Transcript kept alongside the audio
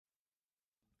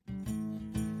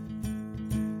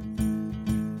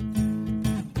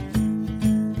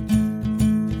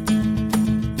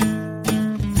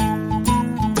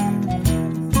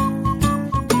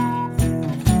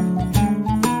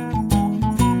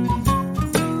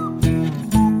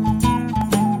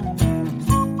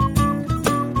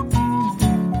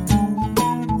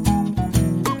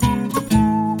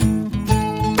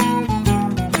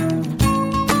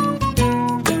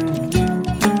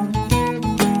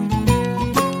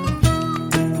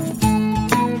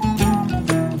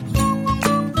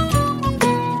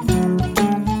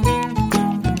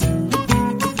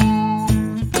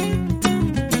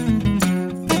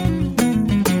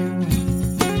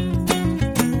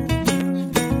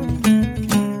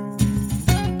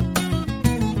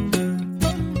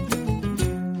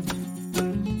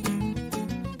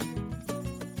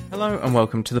and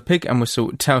welcome to the Pig and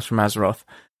Whistle Tales from Azeroth.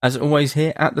 As always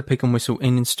here at the Pig and Whistle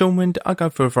Inn in Stormwind, I go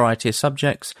for a variety of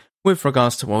subjects with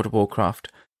regards to World of Warcraft.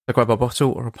 So grab a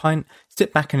bottle or a pint,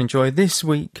 sit back and enjoy. This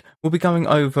week we'll be going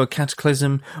over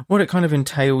Cataclysm, what it kind of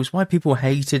entails, why people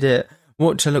hated it,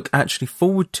 what to look actually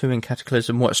forward to in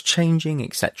Cataclysm, what's changing,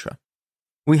 etc.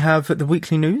 We have the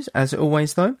weekly news, as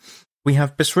always though. We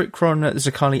have Besrikron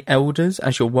Zakali Elders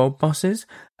as your world bosses,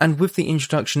 and with the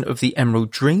introduction of the Emerald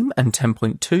Dream and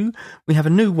 10.2, we have a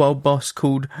new world boss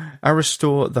called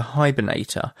Aristor the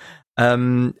Hibernator.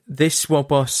 This world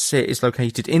boss is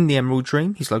located in the Emerald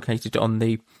Dream. He's located on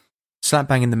the slap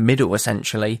bang in the middle,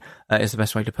 essentially, is the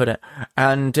best way to put it.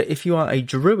 And if you are a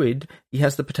druid, he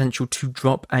has the potential to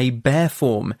drop a bear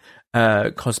form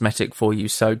cosmetic for you,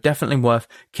 so definitely worth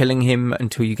killing him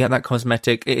until you get that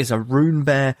cosmetic. It is a rune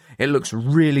bear, it looks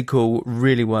really cool,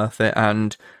 really worth it,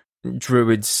 and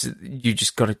druids, you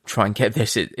just gotta try and get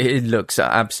this. It looks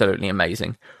absolutely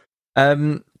amazing.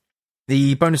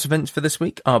 The bonus events for this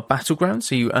week are Battlegrounds,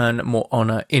 so you earn more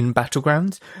honour in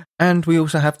Battlegrounds, and we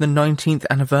also have the 19th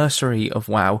anniversary of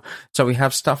WoW, so we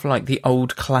have stuff like the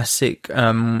old classic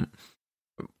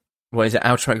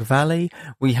Outreck Valley.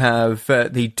 We have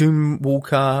the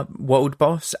Doomwalker world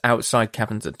boss outside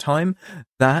Caverns of Time.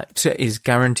 That is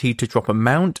guaranteed to drop a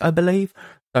mount, I believe.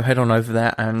 So head on over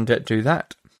there and do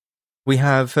that. We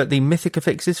have the mythic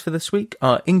affixes for this week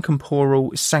are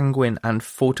Incorporeal, Sanguine, and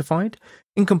Fortified.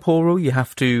 Incorporeal, you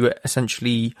have to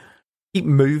essentially keep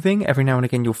moving. Every now and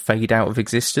again you'll fade out of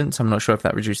existence. I'm not sure if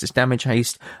that reduces damage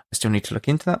haste. I still need to look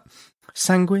into that.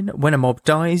 Sanguine, when a mob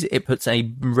dies, it puts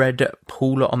a red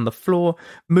pool on the floor.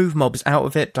 Move mobs out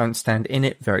of it, don't stand in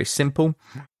it, very simple.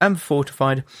 And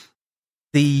Fortified,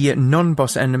 the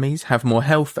non-boss enemies have more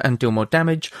health and deal more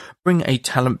damage. Bring a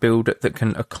talent build that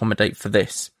can accommodate for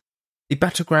this. The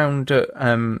battleground,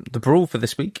 the brawl for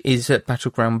this week is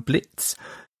Battleground Blitz.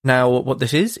 Now, what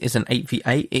this is an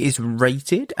 8v8. It is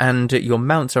rated, and your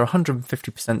mounts are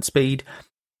 150% speed.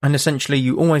 And essentially,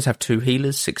 you always have 2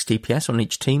 healers, 6 DPS on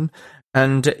each team.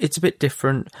 And it's a bit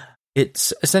different.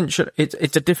 It's essentially it's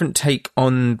a different take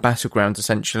on Battlegrounds,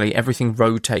 essentially. Everything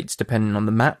rotates depending on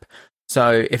the map.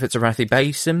 So if it's a Arathi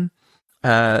Basin,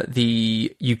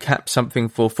 you cap something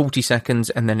for 40 seconds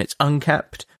and then it's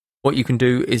uncapped. What you can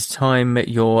do is time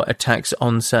your attacks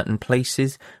on certain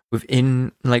places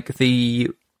within like the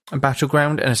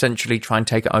battleground and essentially try and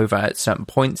take it over at certain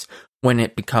points when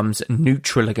it becomes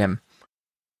neutral again.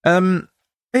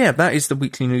 Yeah, that is the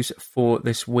weekly news for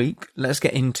this week. Let's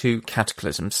get into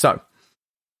Cataclysm. So,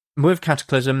 with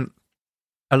Cataclysm,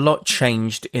 a lot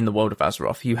changed in the world of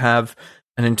Azeroth. You have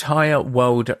an entire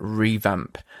world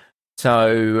revamp.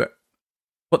 So,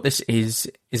 what this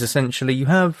is essentially, you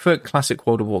have classic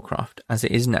World of Warcraft, as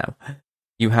it is now.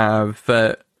 You have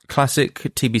classic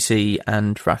TBC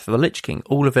and Wrath of the Lich King.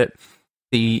 All of it,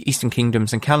 the Eastern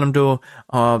Kingdoms and Kalimdor,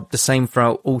 are the same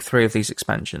throughout all 3 of these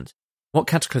expansions. What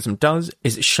Cataclysm does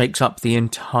is it shakes up the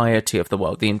entirety of the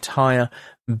world, the entire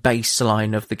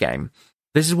baseline of the game.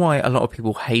 This is why a lot of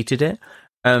people hated it,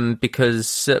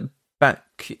 because back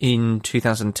in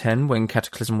 2010, when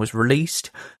Cataclysm was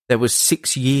released, there was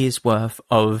 6 years worth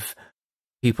of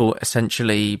people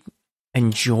essentially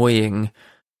enjoying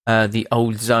the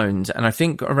old zones. And I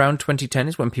think around 2010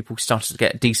 is when people started to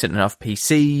get decent enough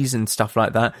PCs and stuff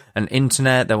like that, and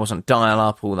internet. There wasn't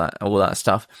dial-up, all that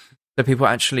stuff. So people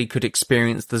actually could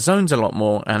experience the zones a lot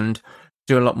more and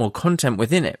do a lot more content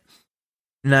within it.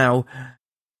 Now,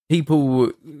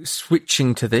 people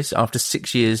switching to this after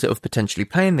 6 years of potentially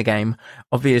playing the game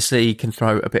obviously can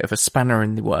throw a bit of a spanner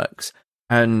in the works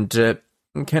and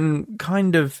can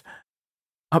kind of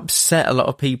upset a lot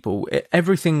of people.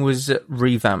 Everything was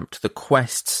revamped. The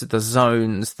quests, the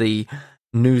zones, the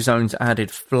new zones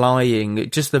added, flying,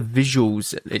 just the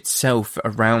visuals itself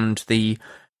around the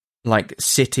like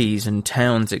cities and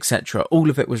towns, etc. All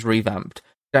of it was revamped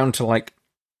down to like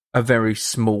a very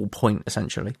small point,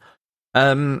 essentially.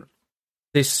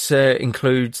 This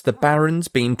includes the Barrens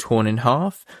being torn in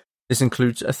half. This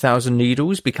includes 1,000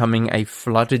 Needles becoming a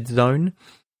flooded zone.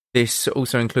 This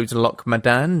also includes Loch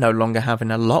Madan no longer having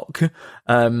a lock.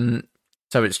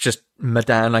 So it's just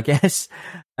Madan, I guess.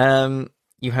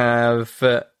 You have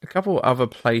a couple other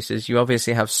places. You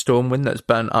obviously have Stormwind that's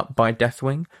burnt up by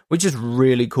Deathwing, which is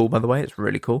really cool, by the way. It's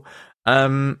really cool.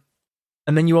 And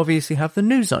then you obviously have the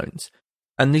new zones.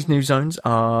 And these new zones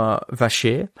are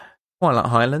Vashir,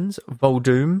 Twilight Highlands,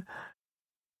 Voldoom,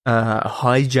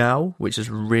 Hyjal, which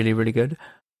is really, really good.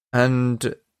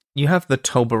 And you have the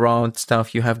Tolbarad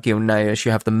stuff, you have Gilneas,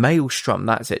 you have the Maelstrom,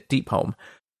 that's it, Deepholm.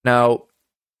 Now,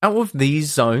 out of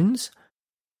these zones,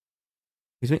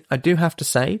 I do have to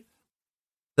say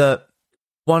that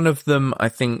one of them I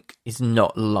think is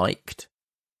not liked.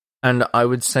 And I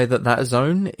would say that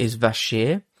zone is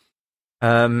Vashir.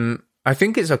 I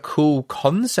think it's a cool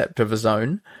concept of a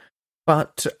zone,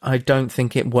 but I don't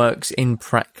think it works in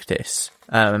practice,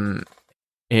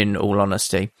 in all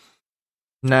honesty.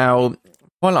 Now,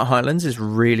 Twilight Highlands is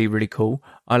really, really cool.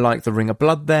 I like the Ring of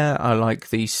Blood there. I like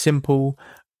the simple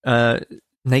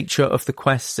nature of the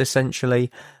quests, essentially.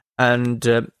 And,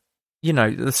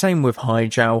 the same with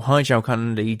Hyjal. Hyjal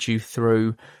kind of leads you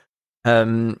through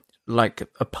like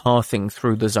a pathing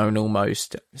through the zone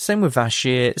almost. Same with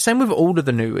Vashir. Same with all of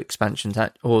the new expansions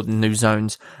or new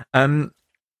zones.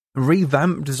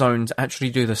 Revamped zones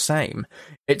actually do the same.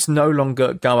 It's no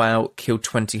longer go out, kill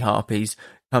 20 harpies,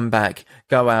 come back,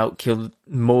 go out, kill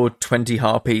more 20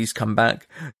 harpies, come back,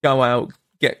 go out,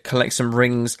 collect some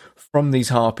rings from these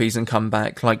harpies and come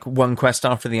back, like one quest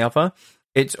after the other.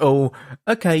 It's all,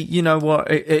 okay, you know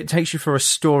what, it takes you for a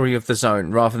story of the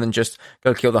zone, rather than just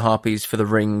go kill the harpies for the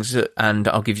rings and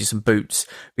I'll give you some boots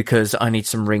because I need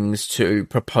some rings to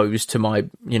propose to my,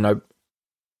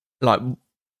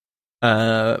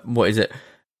 what is it?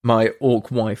 My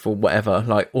orc wife or whatever,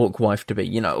 like orc wife to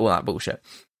be, all that bullshit.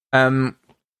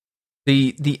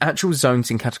 The actual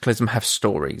zones in Cataclysm have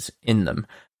stories in them,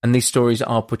 and these stories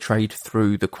are portrayed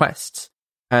through the quests.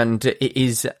 And it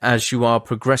is, as you are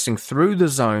progressing through the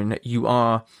zone, you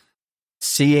are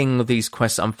seeing these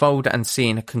quests unfold and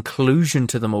seeing a conclusion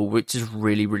to them all, which is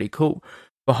really, really cool.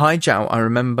 For Hyjal, I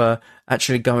remember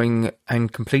actually going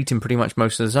and completing pretty much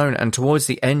most of the zone, and towards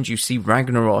the end you see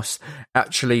Ragnaros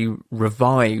actually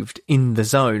revived in the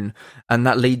zone, and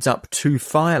that leads up to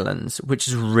Firelands, which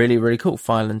is really, really cool.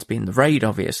 Firelands being the raid,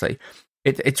 obviously.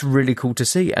 It's really cool to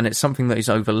see, and it's something that is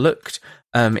overlooked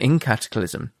in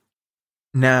Cataclysm.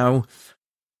 Now,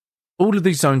 all of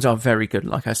these zones are very good,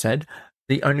 like I said.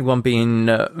 The only one being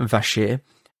Vashir.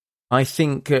 I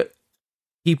think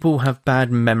people have bad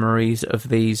memories of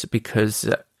these because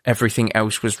everything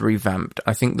else was revamped.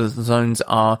 I think the zones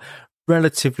are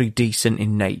relatively decent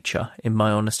in nature, in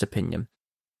my honest opinion.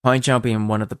 Hyjal being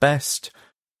one of the best.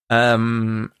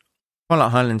 Twilight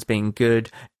Highlands being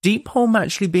good. Deepholm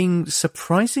actually being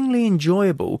surprisingly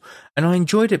enjoyable. And I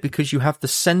enjoyed it because you have the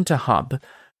center hub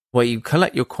where you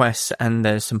collect your quests and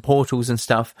there's some portals and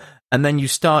stuff. And then you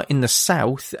start in the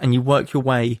south and you work your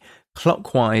way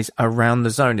clockwise around the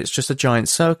zone. It's just a giant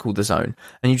circle, the zone,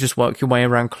 and you just work your way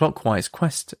around clockwise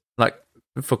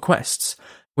for quests,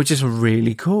 which is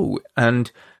really cool.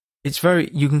 And it's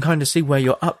you can kind of see where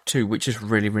you're up to, which is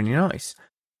really, really nice.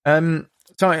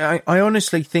 So I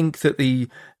honestly think that the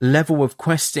level of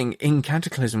questing in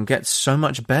Cataclysm gets so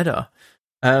much better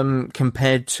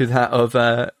compared to that of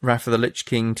Wrath of the Lich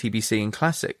King, TBC, and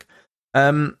Classic.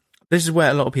 This is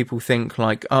where a lot of people think,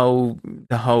 like, oh,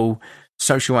 the whole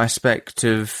social aspect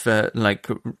of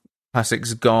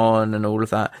Classic's gone and all of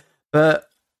that. But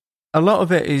a lot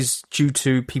of it is due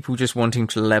to people just wanting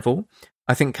to level.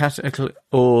 I think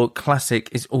Classic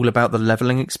is all about the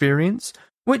leveling experience,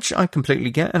 which I completely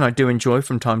get and I do enjoy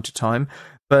from time to time,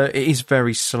 but it is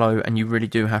very slow and you really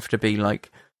do have to be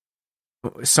like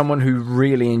someone who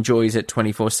really enjoys it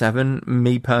 24/7.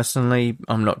 Me personally,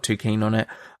 I'm not too keen on it.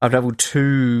 I've leveled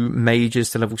 2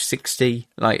 mages to level 60,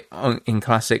 in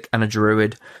Classic, and a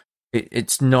druid.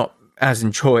 It's not as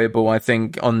enjoyable, I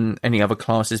think, on any other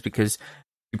classes because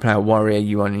you play a warrior,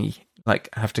 you only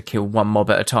have to kill one mob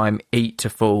at a time, eat to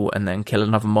full, and then kill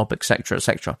another mob, etc.,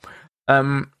 etc.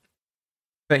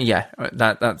 But yeah,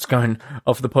 that's going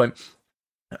off the point.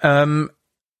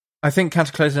 I think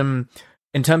Cataclysm,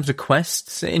 in terms of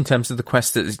quests, in terms of the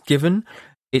quest that is given,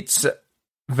 it's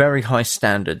very high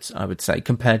standards, I would say,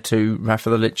 compared to Wrath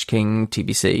of the Lich King,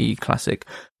 TBC, Classic,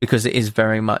 because it is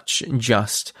very much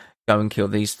just go and kill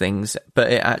these things,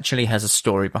 but it actually has a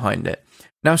story behind it.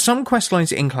 Now, some quest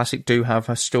lines in Classic do have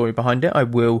a story behind it. I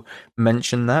will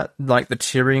mention that. Like the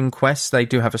Tyrian quests, they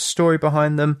do have a story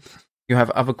behind them. You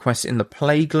have other quests in the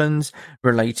Plaguelands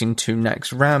relating to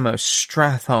Nax Ramos,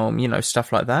 Stratholme,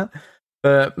 stuff like that.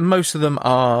 But most of them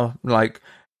are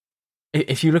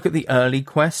if you look at the early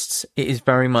quests, it is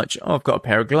very much, I've got a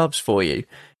pair of gloves for you.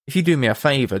 If you do me a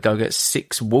favour, go get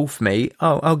 6 wolf meat,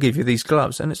 I'll give you these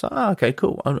gloves. And it's like, okay,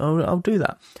 cool, I'll do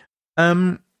that.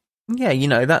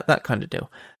 That kind of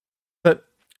deal. But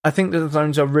I think that the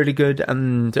zones are really good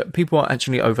and people are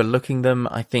actually overlooking them.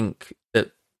 I think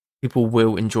that people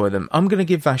will enjoy them. I'm going to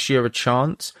give Vashir a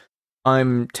chance.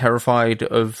 I'm terrified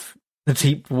of the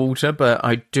deep water, but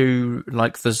I do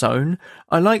like the zone.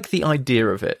 I like the idea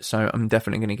of it, so I'm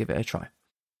definitely going to give it a try.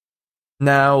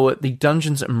 Now, the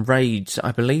dungeons and raids,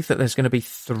 I believe that there's going to be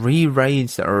 3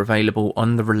 raids that are available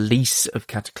on the release of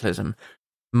Cataclysm.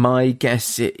 My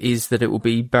guess is that it will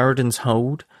be Baradan's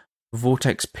Hold,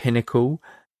 Vortex Pinnacle,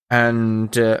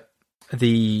 and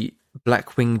the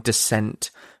Blackwing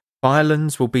Descent.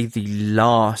 Firelands will be the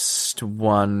last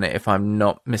one, if I'm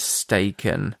not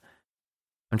mistaken.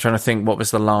 I'm trying to think what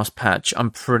was the last patch.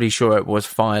 I'm pretty sure it was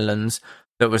Firelands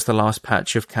that was the last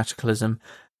patch of Cataclysm.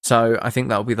 So I think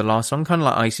that'll be the last one. Kind of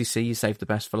like ICC, you save the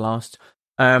best for last.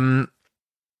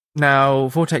 Now,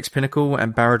 Vortex Pinnacle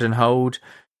and Baradan Hold,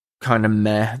 kind of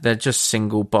meh. They're just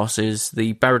single bosses.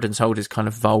 The Baradan's Hold is kind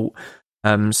of Vault,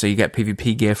 so you get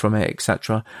PvP gear from it,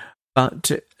 etc.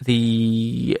 But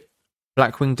the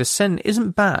Blackwing Descent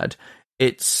isn't bad.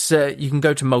 It's you can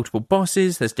go to multiple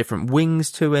bosses, there's different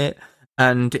wings to it,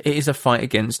 and it is a fight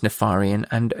against Nefarian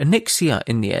and Onyxia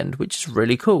in the end, which is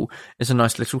really cool. It's a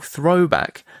nice little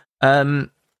throwback.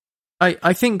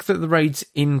 I think that the raids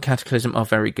in Cataclysm are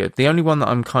very good. The only one that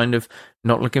I'm kind of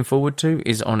not looking forward to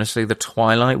is honestly the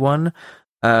Twilight one.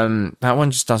 That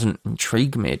one just doesn't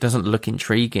intrigue me. It doesn't look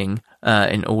intriguing,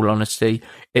 in all honesty.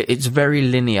 It's very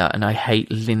linear, and I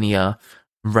hate linear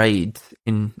raids,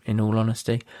 in all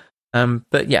honesty.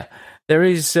 But yeah, there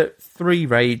is 3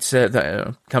 raids that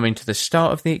are coming to the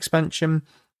start of the expansion,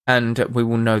 and we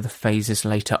will know the phases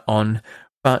later on.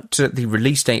 But the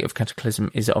release date of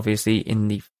Cataclysm is obviously in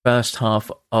the first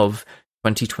half of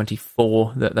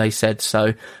 2024 that they said.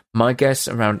 So my guess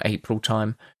around April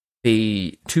time,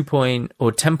 the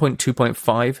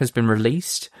 10.2.5 has been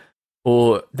released,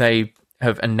 or they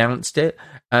have announced it,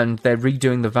 and they're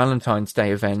redoing the Valentine's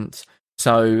Day event.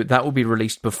 So that will be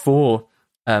released before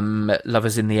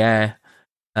Lovers in the Air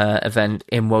event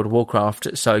in World of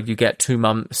Warcraft. So you get 2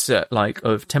 months of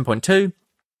 10.2.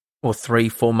 Or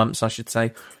 4 months, I should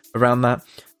say, around that.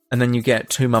 And then you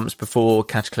get 2 months before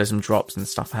Cataclysm drops and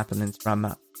stuff happens around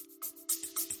that.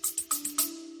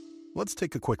 Let's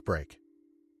take a quick break.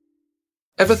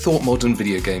 Ever thought modern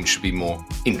video games should be more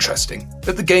interesting?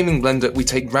 At the Gaming Blender, we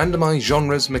take randomized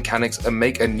genres, mechanics, and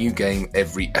make a new game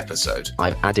every episode.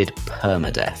 I've added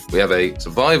permadeath. We have a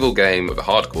survival game of a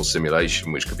hardcore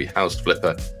simulation, which could be House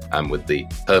Flipper, and with the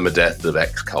permadeath of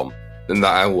XCOM. And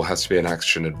that all has to be an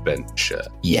action-adventure.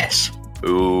 Yes.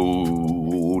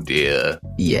 Oh dear.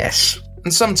 Yes.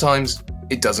 And sometimes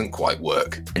it doesn't quite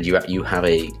work. And you have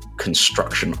a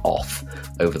construction off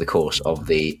over the course of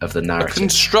the narrative. A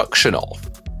construction off.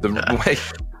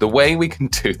 The way we can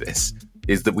do this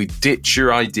is that we ditch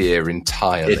your idea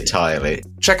entirely. Entirely.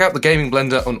 Check out the Gaming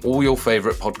Blender on all your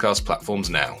favourite podcast platforms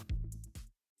now.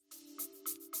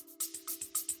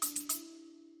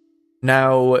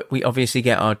 Now, we obviously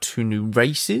get our 2 new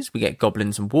races. We get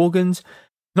Goblins and Worgens.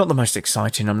 Not the most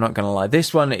exciting, I'm not going to lie.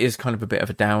 This one is kind of a bit of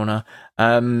a downer.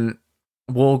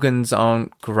 Worgens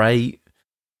aren't great.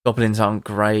 Goblins aren't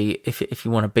great. If you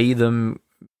want to be them,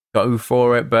 go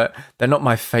for it. But they're not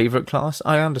my favourite class.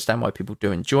 I understand why people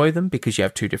do enjoy them, because you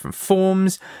have 2 different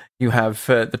forms. You have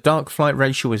the Dark Flight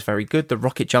racial is very good. The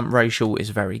Rocket Jump racial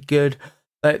is very good.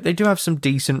 They do have some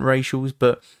decent racials,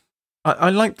 but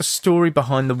I like the story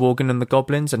behind the Worgen and the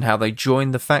Goblins and how they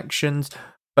join the factions,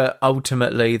 but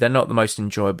ultimately they're not the most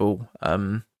enjoyable.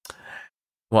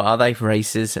 What are they?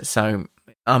 Races. So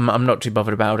I'm not too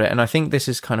bothered about it. And I think this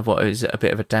is kind of what is a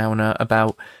bit of a downer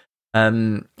about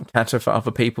Cata for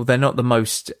other people. They're not the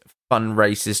most fun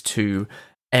races to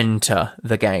enter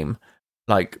the game,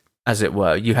 like, as it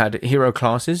were. You had hero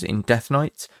classes in Death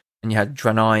Knights, and you had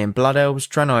Draenei and Blood Elves.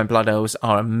 Draenei and Blood Elves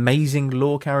are amazing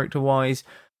lore character-wise.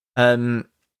 And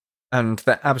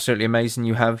they're absolutely amazing.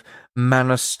 You have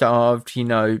mana-starved,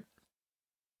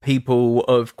 people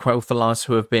of Quel'Thalas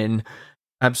who have been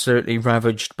absolutely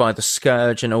ravaged by the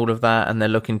Scourge and all of that, and they're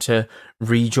looking to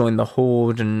rejoin the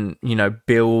Horde and,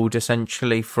 build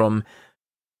essentially from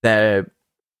their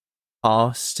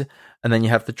past. And then you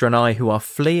have the Draenei who are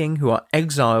fleeing, who are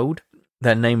exiled.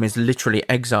 Their name is literally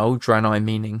Exile, Draenei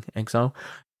meaning exile,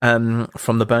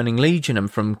 from the Burning Legion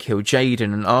and from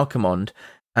Kil'jaeden and Archimonde.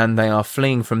 And they are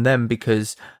fleeing from them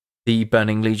because the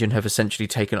Burning Legion have essentially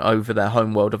taken over their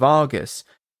homeworld of Argus.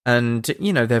 And,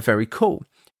 they're very cool.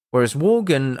 Whereas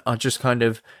Worgen are just kind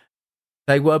of,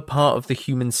 they were part of the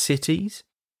human cities,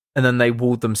 and then they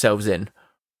walled themselves in.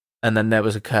 And then there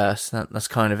was a curse. That's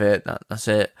kind of it. That's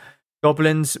it.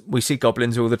 Goblins, we see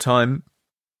goblins all the time,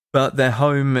 but their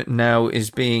home now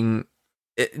is being,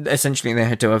 essentially they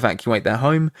had to evacuate their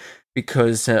home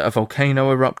because a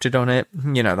volcano erupted on it,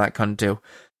 that kind of deal.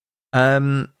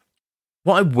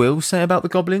 What I will say about the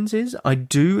goblins is I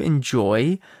do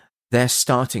enjoy their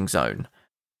starting zone,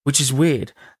 which is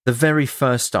weird. The very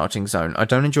first starting zone. I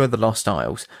don't enjoy the Lost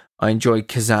Isles. I enjoy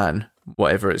Kazan,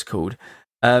 whatever it's called,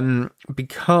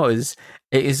 because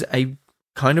it is a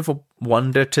kind of a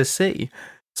wonder to see.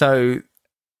 So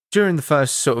during the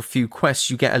first sort of few quests,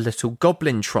 you get a little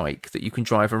goblin trike that you can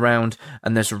drive around,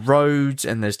 and there's roads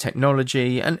and there's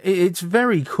technology, and it's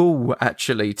very cool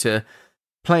actually to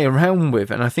play around with,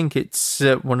 and I think it's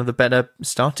one of the better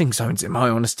starting zones in my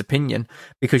honest opinion,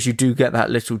 because you do get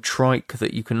that little trike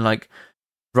that you can like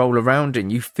roll around in.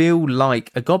 You feel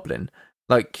like a goblin,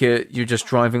 like you're just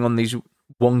driving on these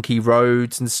wonky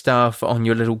roads and stuff on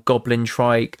your little goblin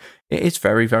trike. It's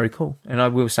very, very cool, and I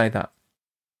will say that.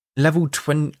 Level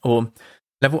 20 or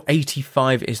level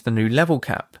 85 is the new level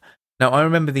cap. Now, I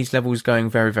remember these levels going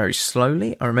very, very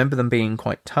slowly. I remember them being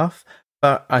quite tough,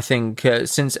 but I think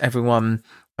since everyone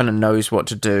kind of knows what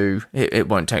to do, it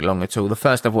won't take long at all. The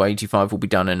first level 85 will be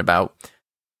done in about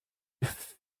a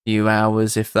few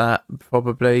hours, if that,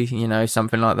 probably,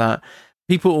 something like that.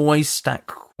 People always stack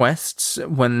quests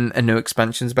when a new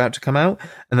expansion's about to come out,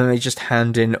 and then they just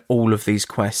hand in all of these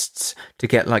quests to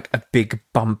get like a big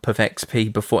bump of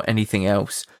XP before anything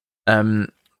else.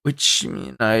 Which,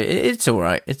 it's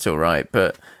alright,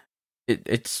 but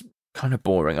it's kind of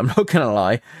boring, I'm not gonna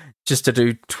lie. Just to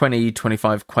do 20,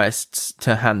 25 quests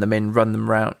to hand them in, run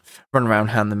around,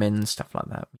 hand them in, stuff like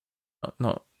that.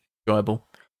 Not enjoyable.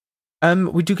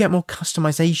 We do get more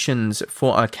customizations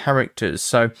for our characters,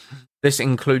 so this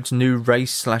includes new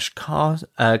race/class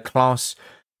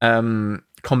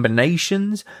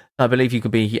combinations. I believe you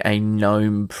could be a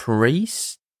gnome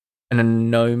priest and a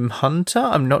gnome hunter.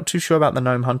 I'm not too sure about the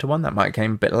gnome hunter one. That might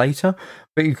come a bit later.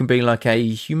 But you can be like a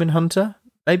human hunter,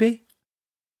 maybe?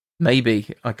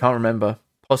 Maybe. I can't remember.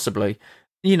 Possibly.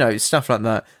 Stuff like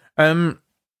that.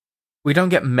 We don't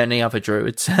get many other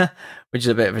druids, which is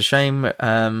a bit of a shame.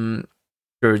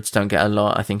 Druids don't get a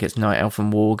lot. I think it's Night Elf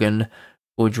and Worgen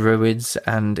or druids,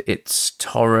 and it's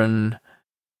Tauren.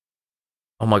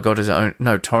 Oh my god, is it?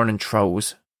 No, Tauren and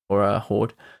Trolls or a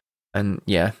Horde. And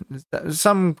yeah,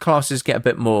 some classes get a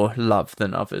bit more love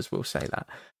than others, we'll say that.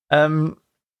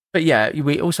 But yeah,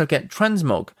 we also get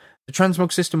transmog. The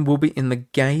transmog system will be in the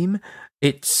game.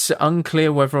 It's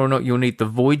unclear whether or not you'll need the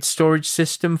void storage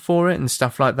system for it and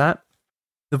stuff like that.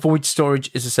 The void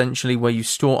storage is essentially where you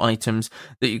store items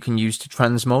that you can use to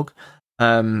transmog.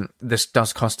 This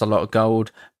does cost a lot of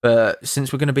gold, but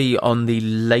since we're going to be on the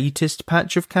latest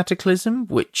patch of Cataclysm,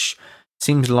 which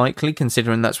seems likely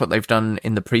considering that's what they've done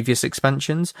in the previous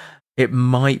expansions, it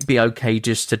might be okay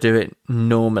just to do it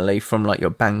normally from like your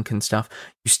bank and stuff.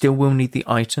 You still will need the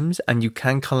items, and you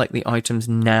can collect the items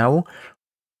now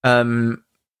and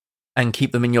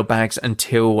keep them in your bags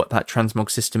until that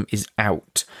transmog system is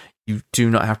out. You do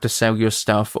not have to sell your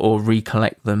stuff or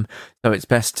recollect them, so it's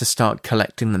best to start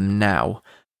collecting them now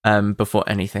before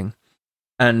anything.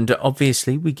 And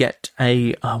obviously we get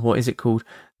a, what is it called?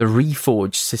 The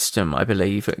Reforge system, I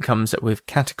believe. It comes with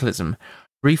Cataclysm.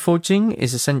 Reforging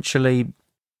is essentially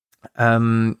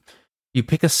you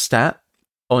pick a stat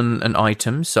on an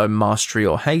item, so mastery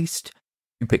or haste.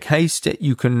 You pick haste,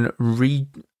 you can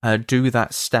redo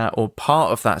that stat or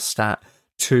part of that stat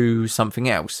to something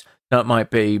else. That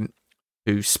might be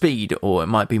to speed, or it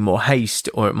might be more haste,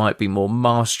 or it might be more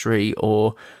mastery,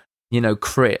 or,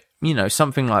 crit,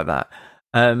 something like that.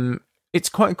 It's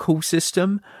quite a cool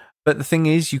system, but the thing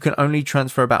is, you can only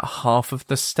transfer about half of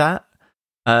the stat.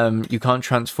 You can't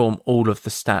transform all of the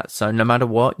stats, so no matter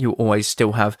what, you always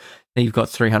still have, you've got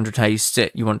 300 haste,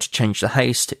 you want to change the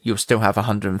haste, you'll still have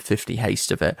 150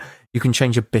 haste of it. You can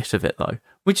change a bit of it though,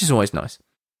 which is always nice.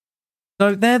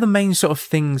 So they're the main sort of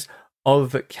things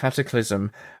of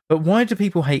Cataclysm, but why do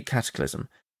people hate Cataclysm?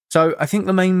 So I think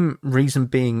the main reason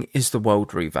being is the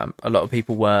world revamp. A lot of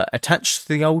people were attached to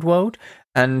the old world,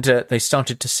 and they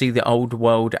started to see the old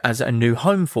world as a new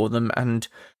home for them, and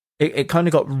it kind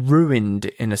of got ruined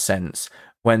in a sense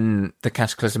when the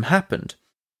Cataclysm happened.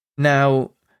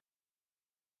 Now,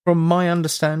 from my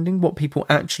understanding, what people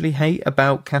actually hate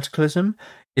about Cataclysm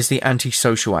is the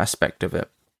antisocial aspect of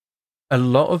it. A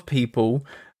lot of people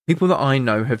that I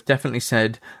know have definitely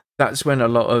said that's when a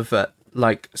lot of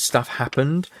stuff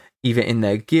happened, either in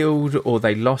their guild or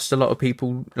they lost a lot of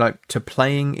people to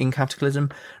playing in Cataclysm.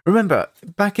 Remember,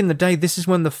 back in the day, this is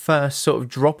when the first sort of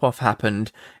drop-off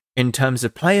happened in terms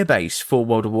of player base for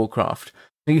World of Warcraft.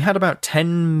 You had about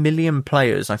 10 million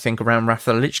players, I think, around Wrath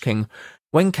of the Lich King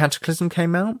when Cataclysm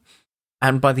came out.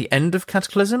 And by the end of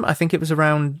Cataclysm, I think it was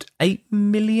around 8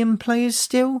 million players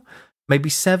still, maybe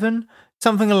 7,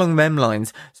 something along them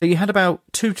lines. So you had about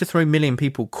 2 to 3 million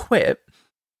people quit,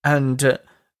 and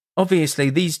obviously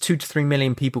these 2 to 3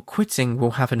 million people quitting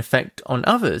will have an effect on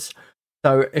others.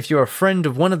 So if you're a friend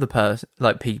of one of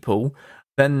the people,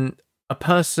 then a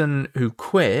person who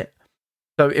quit,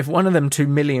 so if one of them 2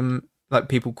 million like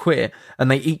people quit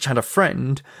and they each had a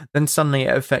friend, then suddenly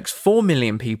it affects 4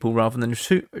 million people rather than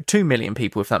 2 million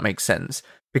people, if that makes sense.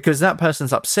 Because that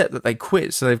person's upset that they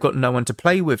quit, so they've got no one to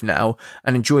play with now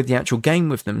and enjoy the actual game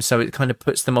with them, so it kind of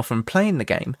puts them off from playing the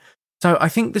game. So I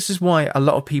think this is why a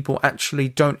lot of people actually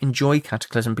don't enjoy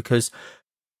Cataclysm, because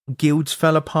guilds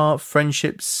fell apart,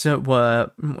 friendships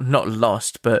were not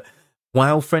lost, but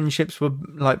while friendships were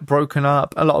like broken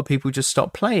up, a lot of people just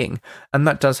stopped playing, and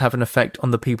that does have an effect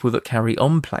on the people that carry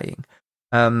on playing.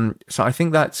 So I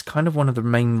think that's kind of one of the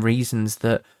main reasons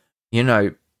that,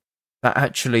 that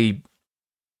actually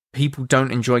people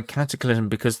don't enjoy Cataclysm,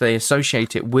 because they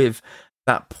associate it with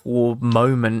that poor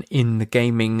moment in the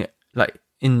gaming, like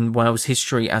in WoW's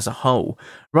history as a whole.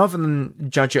 Rather than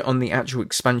judge it on the actual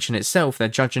expansion itself, they're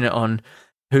judging it on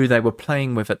who they were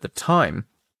playing with at the time.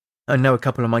 I know a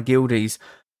couple of my guildies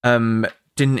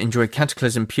didn't enjoy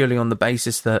Cataclysm purely on the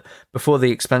basis that before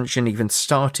the expansion even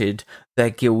started, their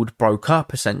guild broke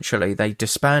up, essentially. They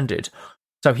disbanded.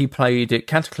 So he played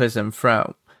Cataclysm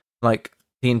throughout, like,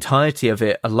 the entirety of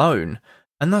it alone.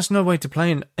 And that's no way to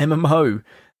play an MMO.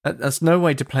 That's no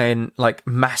way to play in, like,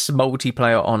 mass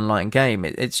multiplayer online game.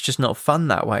 It's just not fun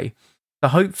that way. So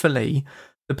hopefully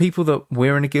the people that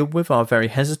we're in a guild with are very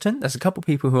hesitant. There's a couple of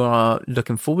people who are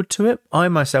looking forward to it. I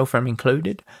myself am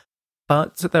included.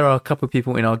 But there are a couple of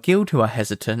people in our guild who are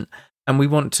hesitant, and we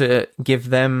want to give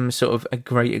them sort of a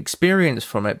great experience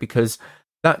from it, because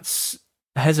that's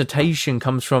hesitation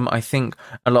comes from, I think,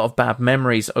 a lot of bad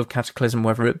memories of Cataclysm,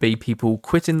 whether it be people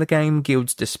quitting the game,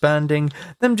 guilds disbanding,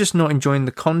 them just not enjoying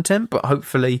the content, but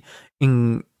hopefully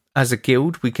as a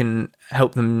guild, we can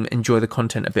help them enjoy the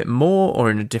content a bit more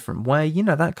or in a different way,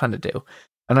 that kind of deal.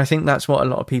 And I think that's what a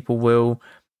lot of people will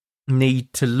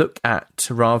need to look at,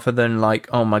 rather than like,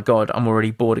 oh my god, I'm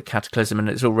already bored of Cataclysm and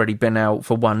it's already been out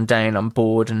for one day and I'm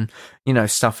bored, and,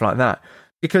 stuff like that.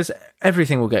 Because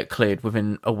everything will get cleared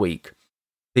within a week.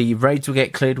 The raids will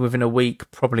get cleared within a week,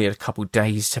 probably a couple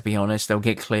days, to be honest, they'll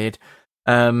get cleared.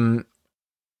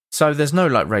 So there's no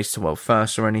like race to world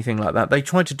first or anything like that. They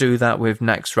tried to do that with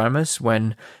Naxxramas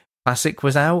when Classic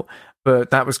was out, but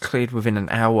that was cleared within an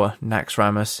hour,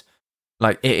 Naxxramas.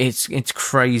 Like, it's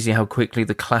crazy how quickly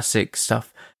the Classic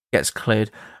stuff gets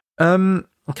cleared.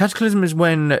 Cataclysm is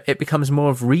when it becomes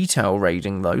more of retail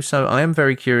raiding, though, so I am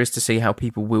very curious to see how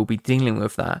people will be dealing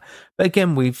with that. But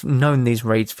again, we've known these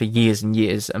raids for years and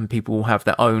years, and people will have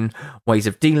their own ways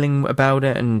of dealing about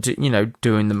it and,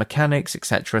 doing the mechanics,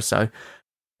 etc. So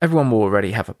everyone will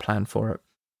already have a plan for it.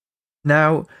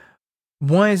 Now,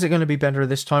 why is it going to be better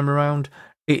this time around?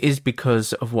 It is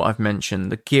because of what I've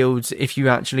mentioned. The guilds, if you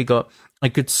actually got a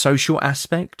good social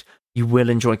aspect, you will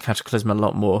enjoy Cataclysm a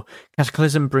lot more.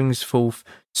 Cataclysm brings forth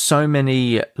so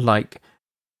many, like,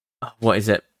 what is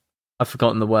it? I've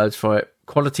forgotten the words for it.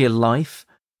 Quality of life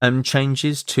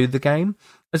changes to the game,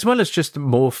 as well as just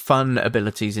more fun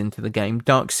abilities into the game.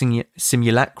 Dark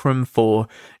Simulacrum for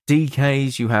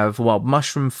DKs, you have Wild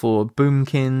Mushroom for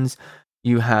Boomkins,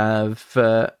 you have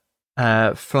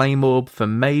Flame Orb for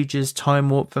mages, Time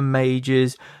Warp for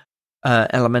mages,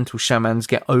 Elemental Shamans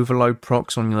get overload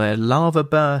procs on their lava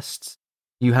bursts.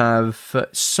 You have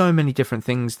so many different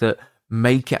things that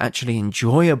make it actually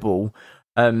enjoyable,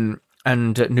 and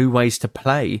new ways to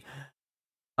play.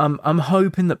 I'm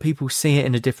hoping that people see it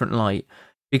in a different light,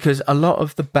 because a lot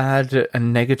of the bad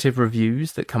and negative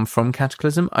reviews that come from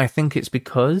Cataclysm, I think it's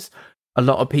because a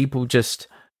lot of people just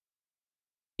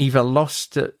either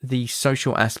lost the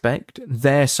social aspect,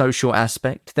 their social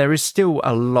aspect. There is still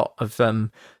a lot of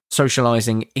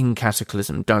socializing in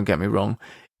Cataclysm, don't get me wrong.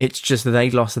 It's just they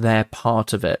lost their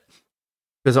part of it.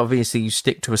 Because obviously you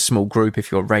stick to a small group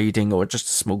if you're raiding, or just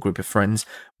a small group of friends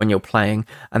when you're playing,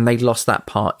 and they lost that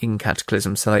part in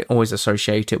Cataclysm, so they always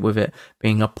associate it with it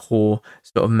being a poor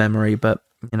sort of memory, but,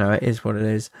 it is what it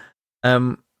is.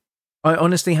 I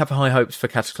honestly have high hopes for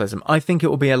Cataclysm. I think it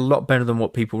will be a lot better than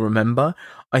what people remember.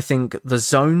 I think the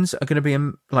zones are going to be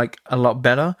a lot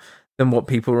better than what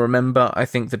people remember. I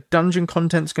think the dungeon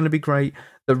content's going to be great.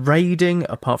 The raiding,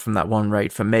 apart from that one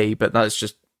raid for me, but that's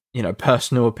just,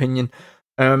 personal opinion.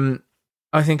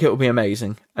 I think it will be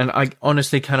amazing. And I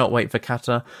honestly cannot wait for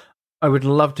Cata. I would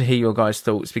love to hear your guys'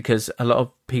 thoughts, because a lot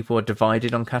of people are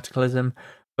divided on Cataclysm.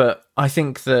 But I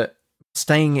think that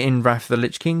staying in Wrath of the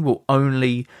Lich King will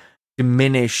only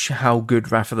diminish how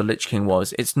good Wrath of the Lich King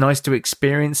was. It's nice to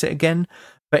experience it again,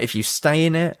 but if you stay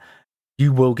in it,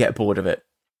 you will get bored of it.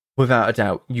 Without a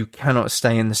doubt, you cannot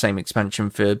stay in the same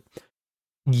expansion for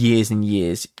years and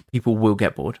years. People will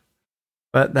get bored.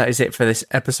 But that is it for this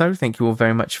episode. Thank you all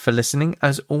very much for listening.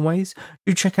 As always,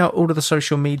 do check out all of the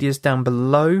social medias down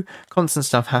below. Constant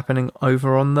stuff happening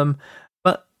over on them.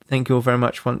 But thank you all very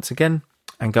much once again,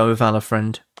 and go with Valor,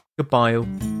 friend. Goodbye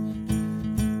all.